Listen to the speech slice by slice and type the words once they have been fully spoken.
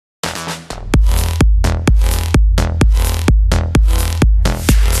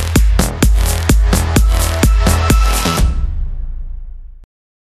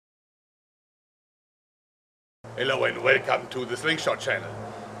Hello and welcome to the Slingshot Channel.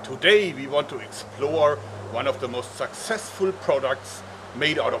 Today we want to explore one of the most successful products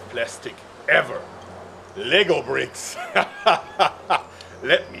made out of plastic ever. Lego bricks.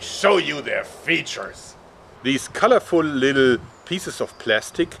 Let me show you their features. These colorful little pieces of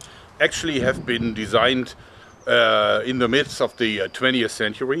plastic actually have been designed in the midst of the 20th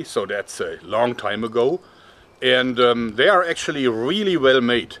century, so that's a long time ago. And they are actually really well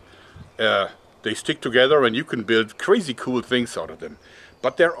made. They stick together and you can build crazy cool things out of them.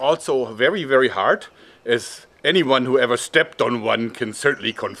 But they're also very, very hard, as anyone who ever stepped on one can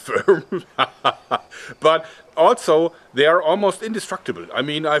certainly confirm. But also, they are almost indestructible. I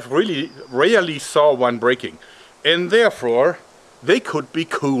mean, I've really rarely saw one breaking. And therefore, they could be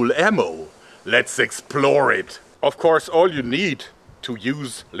cool ammo. Let's explore it. Of course, all you need to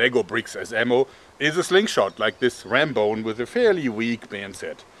use Lego bricks as ammo is a slingshot, like this ram bone with a fairly weak band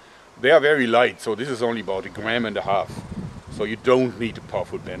set. They are very light, so this is only about 1.5 grams. So you don't need a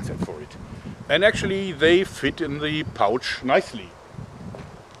powerful band set for it. And actually they fit in the pouch nicely.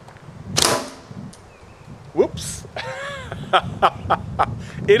 Whoops!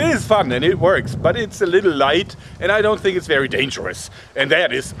 It is fun and it works, but it's a little light and I don't think it's very dangerous. And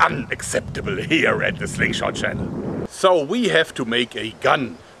that is unacceptable here at the Slingshot Channel. So we have to make a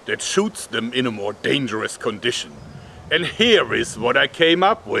gun that shoots them in a more dangerous condition. And here is what I came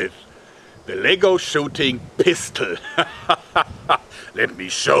up with. The Lego shooting pistol. Let me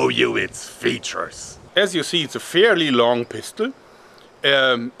show you its features. As you see, it's a fairly long pistol.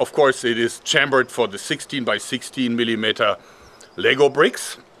 Of course, it is chambered for the 16 by 16 millimeter Lego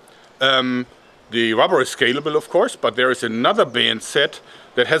bricks. The rubber is scalable, of course, but there is another band set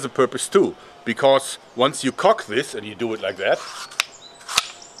that has a purpose too. Because once you cock this and you do it like that,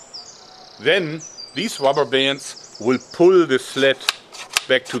 then these rubber bands will pull the sled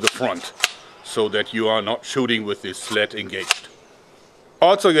back to the front, so that you are not shooting with this sled engaged.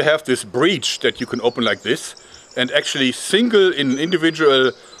 Also, you have this breech that you can open like this, and actually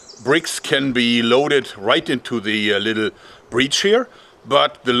individual bricks can be loaded right into the little breech here,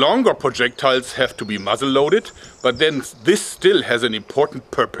 but the longer projectiles have to be muzzle loaded, but then this still has an important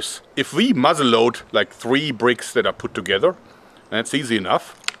purpose. If we muzzle load like 3 bricks that are put together, that's easy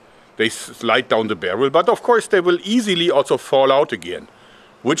enough. They slide down the barrel, but of course they will easily also fall out again,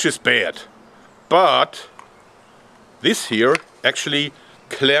 which is bad. But this here actually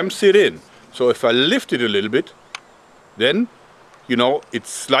clamps it in. So if I lift it a little bit, then, you know, it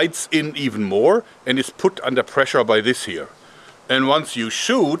slides in even more and is put under pressure by this here. And once you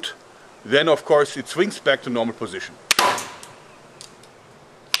shoot, then of course it swings back to normal position.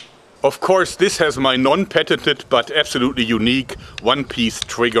 Of course, this has my non-patented but absolutely unique one-piece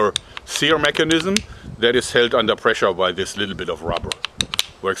trigger sear mechanism that is held under pressure by this little bit of rubber.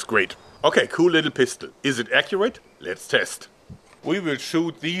 Works great. Okay, cool little pistol. Is it accurate? Let's test. We will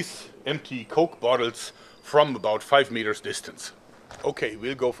shoot these empty Coke bottles from about 5 meters distance. Okay,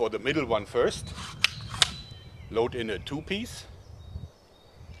 we'll go for the middle one first. Load in a 2-piece.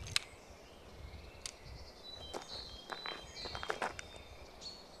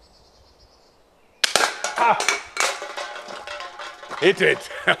 Ah! Hit it!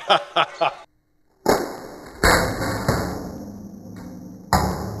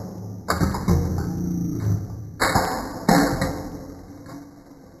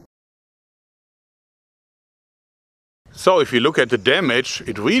 So if you look at the damage,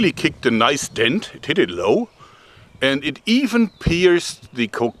 it really kicked a nice dent. It hit it low and it even pierced the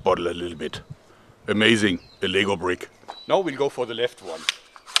Coke bottle a little bit. Amazing, a Lego brick. Now we'll go for the left one.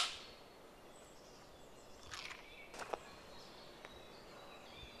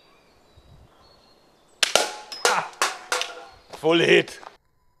 Ha! Full hit.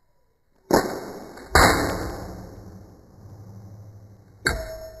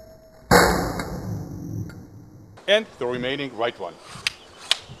 And the remaining right one.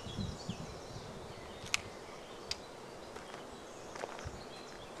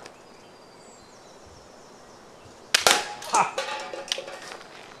 Ha!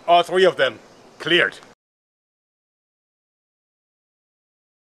 All 3 of them cleared.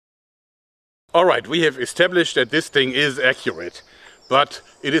 Alright, we have established that this thing is accurate, but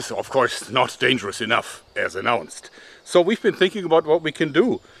it is of course not dangerous enough as announced. So we've been thinking about what we can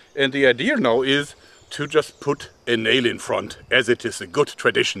do, and the idea now is to just put a nail in front, as it is a good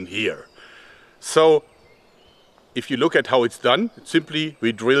tradition here. So if you look at how it's done, simply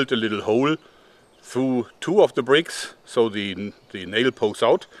we drilled a little hole through 2 of the bricks, so the nail pokes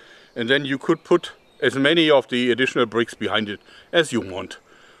out, and then you could put as many of the additional bricks behind it as you want.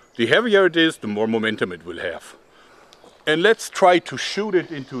 The heavier it is, the more momentum it will have. And let's try to shoot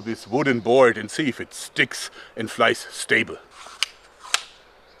it into this wooden board and see if it sticks and flies stable.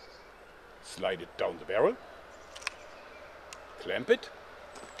 Slide it down the barrel, clamp it,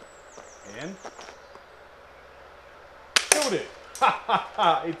 and shoot it. Ha ha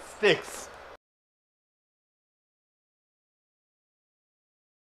ha, it sticks.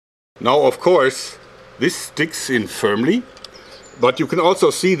 Now, of course, this sticks in firmly, but you can also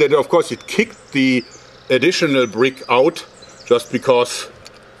see that, of course, it kicked the additional brick out just because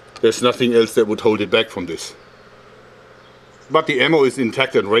there's nothing else that would hold it back from this. But the ammo is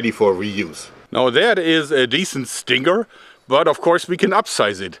intact and ready for reuse. Now that is a decent stinger, but of course we can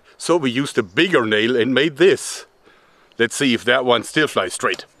upsize it. So we used a bigger nail and made this. Let's see if that one still flies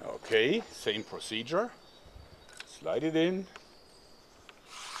straight. Okay, same procedure. Slide it in.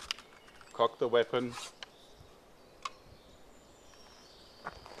 Cock the weapon.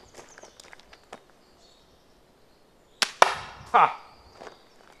 Ha!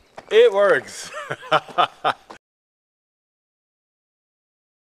 It works!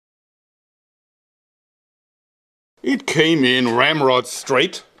 It came in ramrod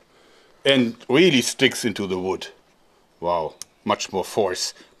straight and really sticks into the wood. Wow, much more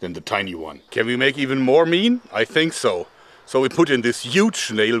force than the tiny one. Can we make even more mean? I think so. So we put in this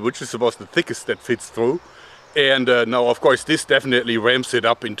huge nail, which is about the thickest that fits through. And now, of course, this definitely ramps it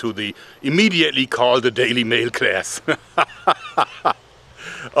up into the immediately called the Daily Mail class.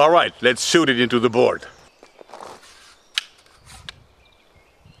 All right, let's shoot it into the board.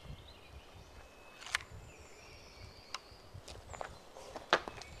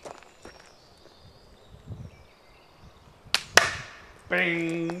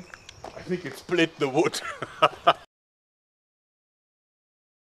 Bang! I think it split the wood.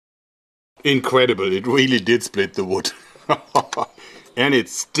 Incredible, it really did split the wood. And it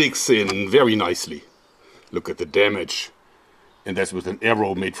sticks in very nicely. Look at the damage. And that's with an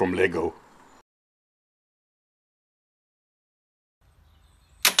arrow made from Lego.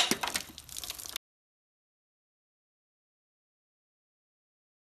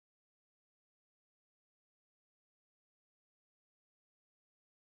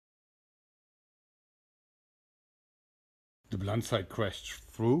 The blunt side crashed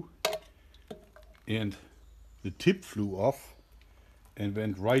through and the tip flew off and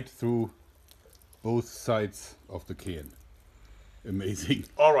went right through both sides of the can. Amazing.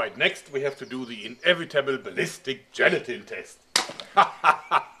 All right, next we have to do the inevitable ballistic gelatin test.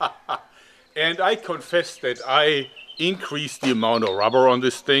 And I confess that I increased the amount of rubber on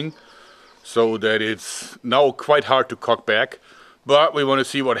this thing so that it's now quite hard to cock back. But we want to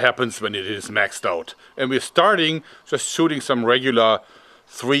see what happens when it is maxed out. And we're starting just shooting some regular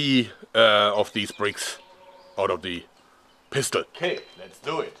 3 of these bricks out of the pistol. Okay, let's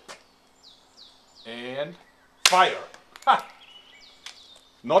do it. And fire. Ha!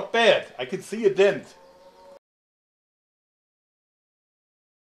 Not bad. I can see a dent.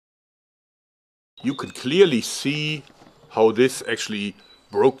 You can clearly see how this actually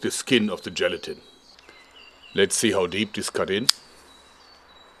broke the skin of the gelatin. Let's see how deep this cut in.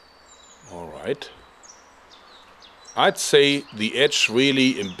 All right. I'd say the edge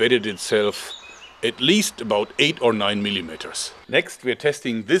really embedded itself at least about 8 or 9 millimeters. Next we're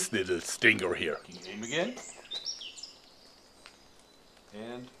testing this little stinger here. Can you aim again?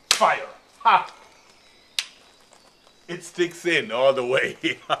 And fire! Ha! It sticks in all the way.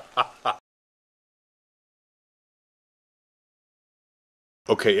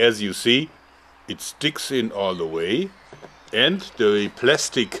 Okay, as you see, it sticks in all the way, and the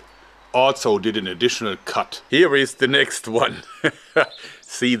plastic also did an additional cut. Here is the next one.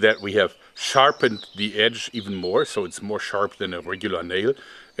 See that we have sharpened the edge even more, so it's more sharp than a regular nail.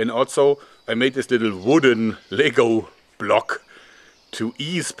 And also I made this little wooden Lego block to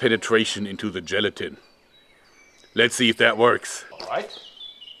ease penetration into the gelatin. Let's see if that works. All right.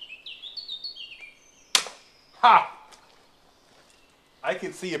 Ha! I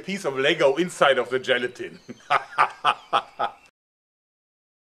can see a piece of Lego inside of the gelatin.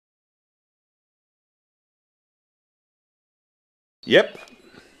 Yep,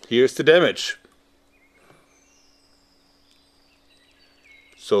 here's the damage.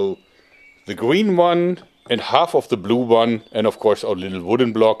 So the green one and half of the blue one, and of course our little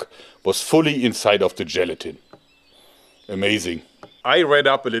wooden block, was fully inside of the gelatin. Amazing. I read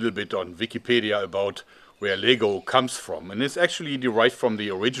up a little bit on Wikipedia about where Lego comes from, and it's actually derived from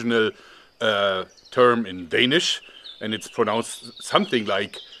the original term in Danish, and it's pronounced something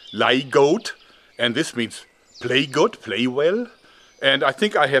like "legoat," and this means play good, play well. And I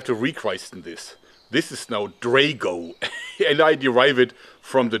think I have to rechristen this. This is now Drago, and I derive it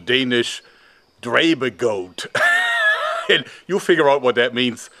from the Danish Drabegoat. Well, you figure out what that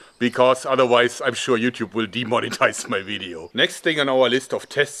means, because otherwise I'm sure YouTube will demonetize my video. Next thing on our list of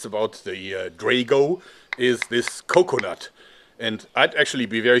tests about the Drago is this coconut. And I'd actually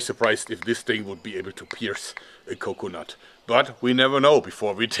be very surprised if this thing would be able to pierce a coconut. But we never know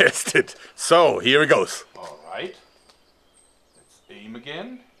before we test it. So, here it goes. Alright. Let's aim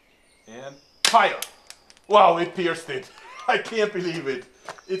again. And fire! Wow, it pierced it. I can't believe it.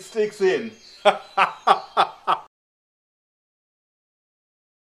 It sticks in.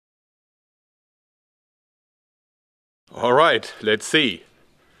 Alright, let's see.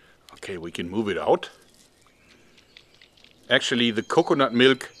 Okay, we can move it out. Actually, the coconut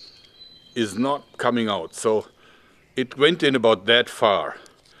milk is not coming out, so it went in about that far,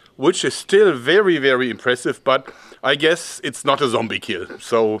 which is still very, very impressive, but I guess it's not a zombie kill,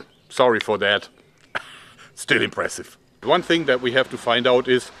 so sorry for that. Still impressive. One thing that we have to find out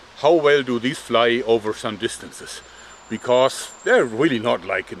is how well do these fly over some distances, because they're really not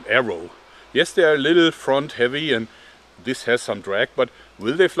like an arrow. Yes, they're a little front heavy and this has some drag, but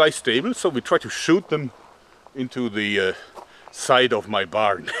will they fly stable? So we try to shoot them into the side of my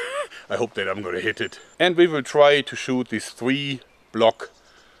barn. I hope that I'm going to hit it. And we will try to shoot this three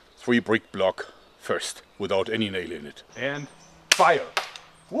brick block first, without any nail in it. And fire!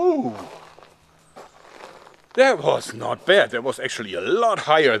 Woo! That was not bad. That was actually a lot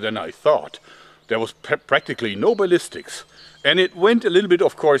higher than I thought. There was practically no ballistics. And it went a little bit,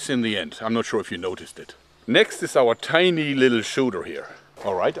 of course, in the end. I'm not sure if you noticed it. Next is our tiny little shooter here.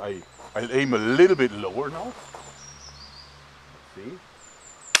 Alright, I'll aim a little bit lower now. See?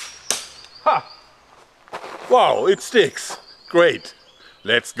 Ha! Wow, it sticks. Great.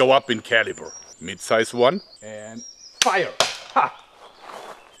 Let's go up in caliber. Mid-size one. And fire! Ha!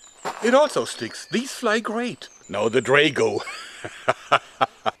 It also sticks. These fly great. Now the Drago.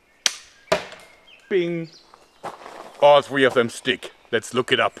 Bing. All three of them stick. Let's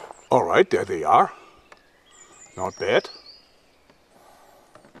look it up. Alright, there they are. Not bad.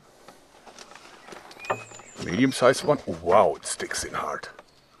 Medium-sized one. Oh, wow, it sticks in hard.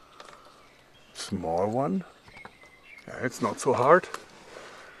 Small one. Yeah, it's not so hard.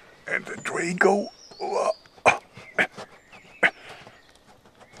 And the Drago.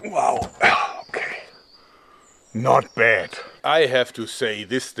 Wow. Okay. Not bad. I have to say,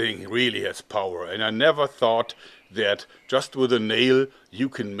 this thing really has power, and I never thought that just with a nail you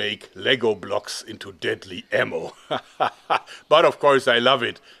can make Lego blocks into deadly ammo. But of course I love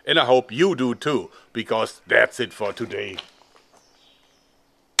it, and I hope you do too, because that's it for today.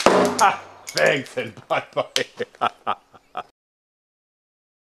 Thanks and bye-bye.